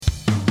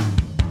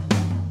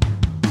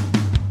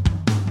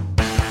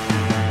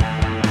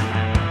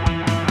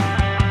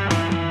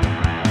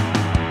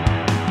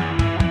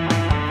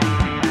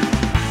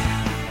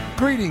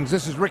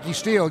Greetings, this is Ricky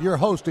Steele, your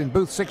host in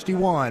Booth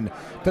 61.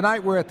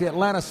 Tonight we're at the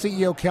Atlanta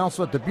CEO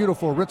Council at the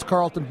beautiful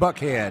Ritz-Carlton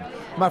Buckhead.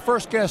 My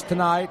first guest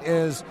tonight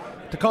is,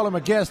 to call him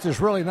a guest is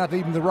really not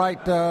even the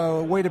right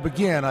way to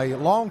begin, a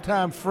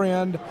longtime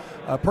friend,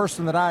 a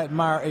person that I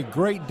admire a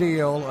great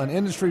deal, an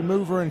industry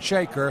mover and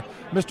shaker,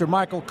 Mr.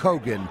 Michael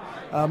Kogan.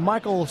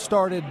 Michael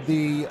started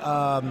the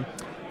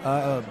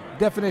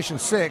Definition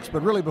 6,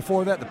 but really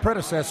before that, the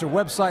predecessor,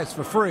 Websites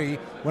for Free,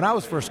 when I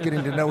was first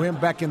getting to know him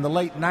back in the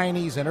late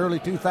 90s and early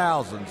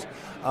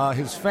 2000s.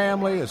 His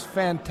family is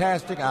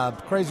fantastic. I'm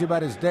crazy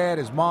about his dad,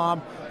 his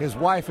mom, his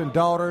wife and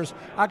daughters.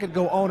 I could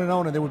go on,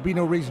 and there would be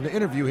no reason to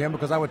interview him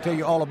because I would tell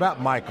you all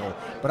about Michael.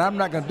 But I'm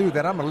not going to do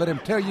that. I'm going to let him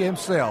tell you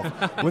himself.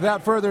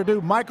 Without further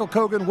ado, Michael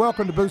Kogan,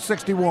 welcome to Booth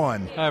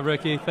 61. Hi,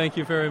 Ricky. Thank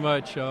you very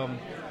much.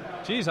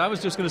 Geez, I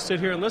was just going to sit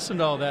here and listen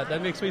to all that.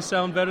 That makes me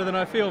sound better than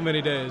I feel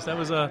many days. That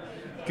was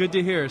good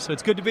to hear. So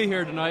it's good to be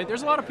here tonight.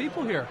 There's a lot of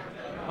people here.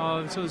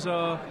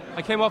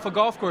 I came off a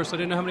golf course. I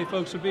didn't know how many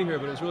folks would be here,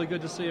 but it was really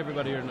good to see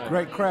everybody here tonight.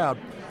 Great crowd.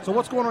 So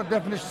what's going on at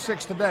Definition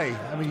 6 today?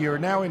 I mean, you're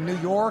now in New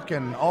York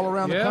and all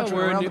around the country,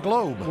 around the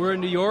globe. We're in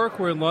New York,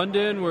 we're in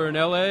London, we're in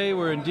L.A.,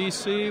 we're in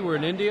D.C., we're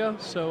in India.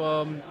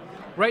 So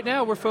right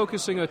now we're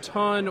focusing a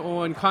ton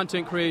on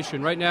content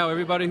creation. Right now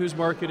everybody who's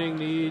marketing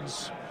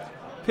needs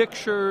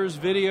pictures,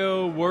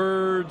 video,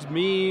 words,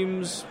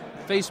 memes,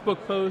 Facebook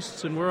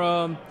posts, and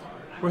we're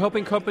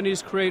helping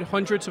companies create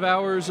hundreds of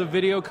hours of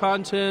video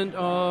content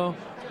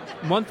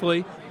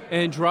monthly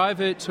and drive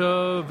it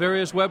to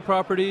various web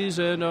properties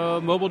and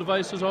mobile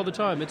devices all the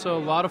time. It's a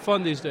lot of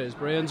fun these days.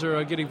 Brands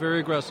are getting very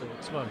aggressive.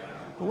 It's fun.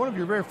 Well, one of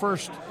your very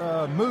first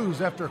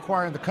moves after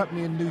acquiring the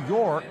company in New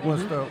York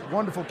was the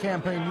wonderful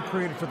campaign you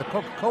created for the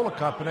Coca-Cola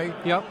Company.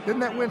 Yep.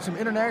 Didn't that win some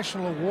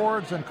international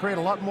awards and create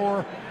a lot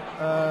more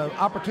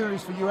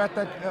opportunities for you at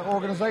that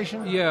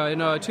organization? Yeah,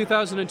 in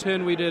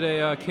 2010 we did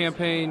a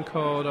campaign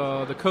called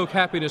the Coke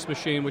Happiness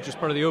Machine, which is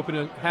part of the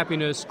Open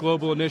Happiness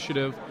Global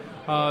Initiative.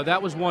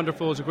 That was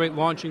wonderful. It was a great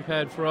launching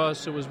pad for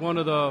us. It was one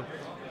of the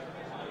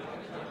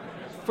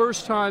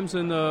first times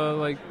in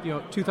the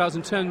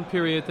 2010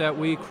 period that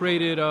we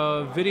created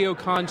video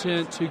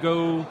content to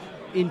go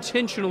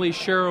intentionally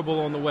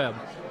shareable on the web.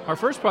 Our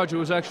first project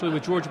was actually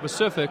with Georgia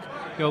Pacific,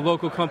 a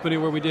local company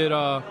where we did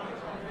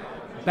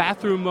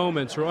bathroom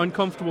moments or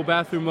uncomfortable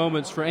bathroom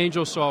moments for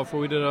AngelSoft,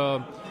 where we did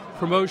a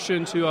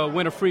promotion to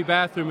win a free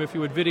bathroom if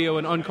you would video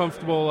an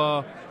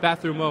uncomfortable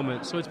bathroom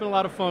moment. So it's been a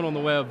lot of fun on the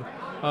web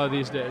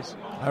these days.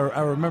 I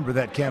remember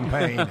that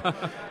campaign.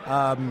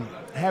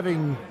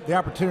 Having the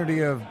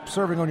opportunity of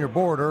serving on your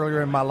board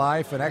earlier in my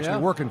life and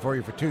actually working for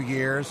you for 2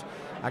 years,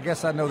 I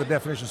guess I know the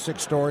Definition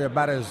 6 story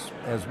about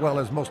as well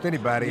as most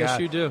anybody. Yes,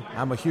 you do.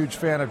 I'm a huge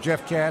fan of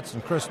Jeff Katz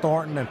and Chris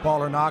Thornton and Paul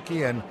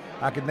Arnacki, and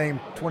I could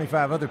name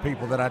 25 other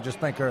people that I just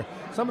think are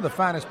some of the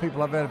finest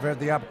people I've ever had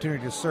the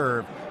opportunity to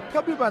serve.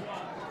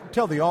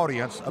 Tell the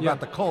audience about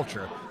the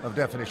culture of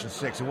Definition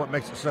 6 and what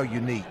makes it so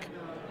unique.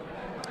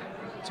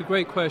 It's a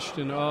great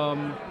question.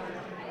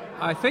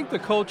 I think the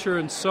culture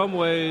in some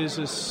ways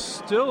is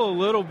still a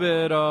little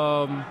bit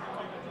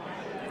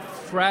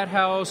frat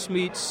house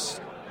meets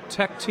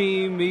tech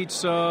team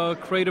meets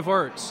creative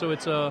arts. So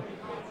it's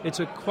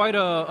quite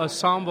a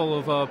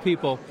ensemble of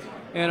people.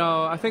 And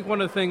I think one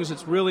of the things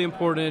that's really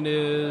important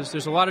is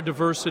there's a lot of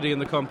diversity in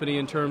the company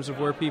in terms of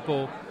where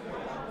people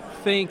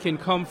think and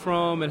come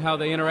from and how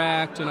they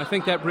interact. And I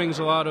think that brings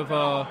a lot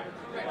of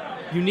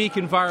unique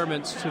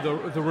environments to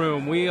the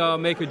room. We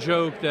make a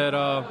joke that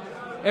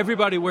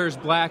everybody wears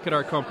black at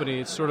our company.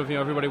 It's sort of,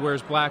 everybody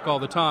wears black all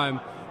the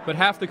time. But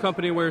half the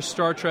company wears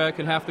Star Trek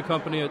and half the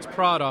company it's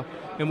Prada.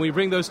 And when we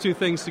bring those two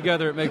things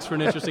together, it makes for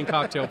an interesting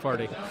cocktail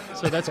party.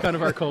 So that's kind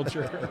of our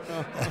culture.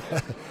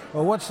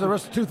 Well, what's the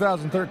rest of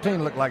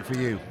 2013 look like for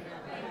you?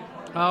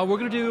 We're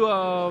going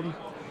to do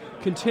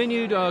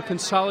continued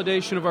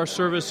consolidation of our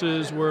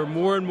services where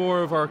more and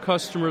more of our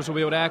customers will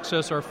be able to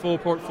access our full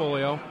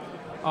portfolio.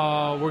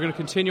 We're going to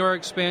continue our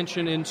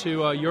expansion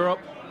into Europe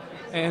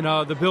and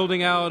the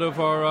building out of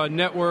our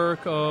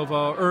network of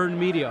earned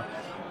media.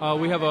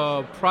 We have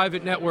a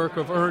private network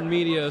of earned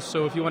media,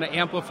 so if you want to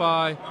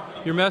amplify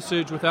your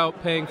message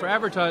without paying for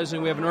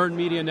advertising, we have an earned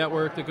media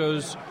network that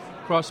goes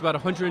across about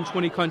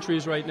 120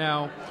 countries right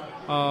now.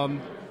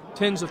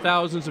 Tens of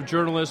thousands of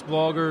journalists,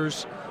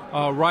 bloggers,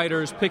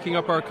 writers picking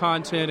up our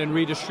content and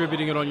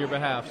redistributing it on your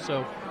behalf.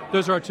 So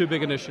those are our two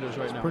big initiatives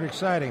right now. Pretty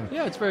exciting.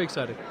 Yeah, it's very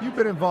exciting. You've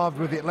been involved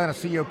with the Atlanta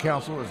CEO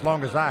Council as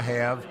long as I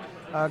have.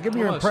 Give me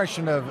your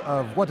impression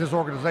of what this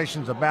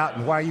organization's about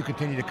and why you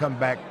continue to come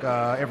back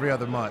every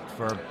other month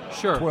for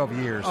 12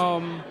 years.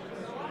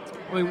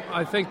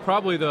 I think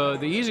probably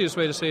the easiest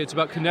way to say it's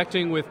about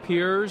connecting with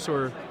peers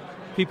or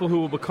people who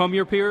will become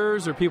your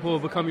peers or people who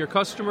will become your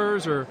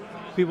customers or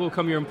people who will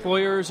become your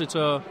employers. It's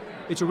a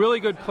really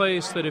good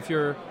place that if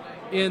you're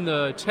in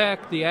the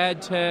tech, the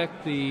ad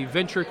tech, the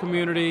venture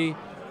community,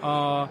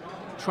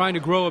 trying to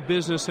grow a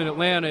business in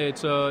Atlanta,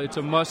 it's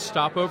a must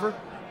stopover.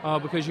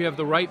 Because you have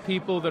the right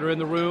people that are in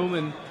the room,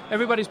 and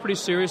everybody's pretty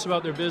serious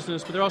about their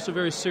business, but they're also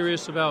very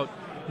serious about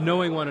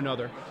knowing one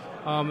another.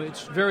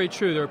 It's very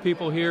true. There are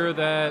people here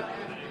that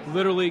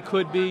literally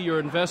could be your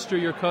investor,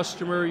 your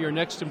customer, your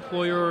next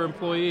employer or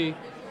employee,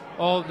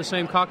 all at the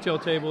same cocktail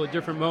table at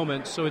different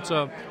moments. So it's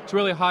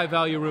really a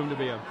high-value room to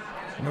be in.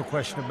 No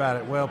question about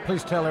it. Well,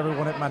 please tell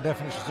everyone at my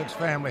Definition 6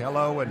 family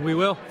hello. And we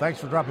will. Thanks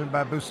for dropping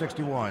by Booth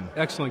 61.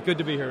 Excellent. Good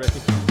to be here,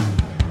 Ricky.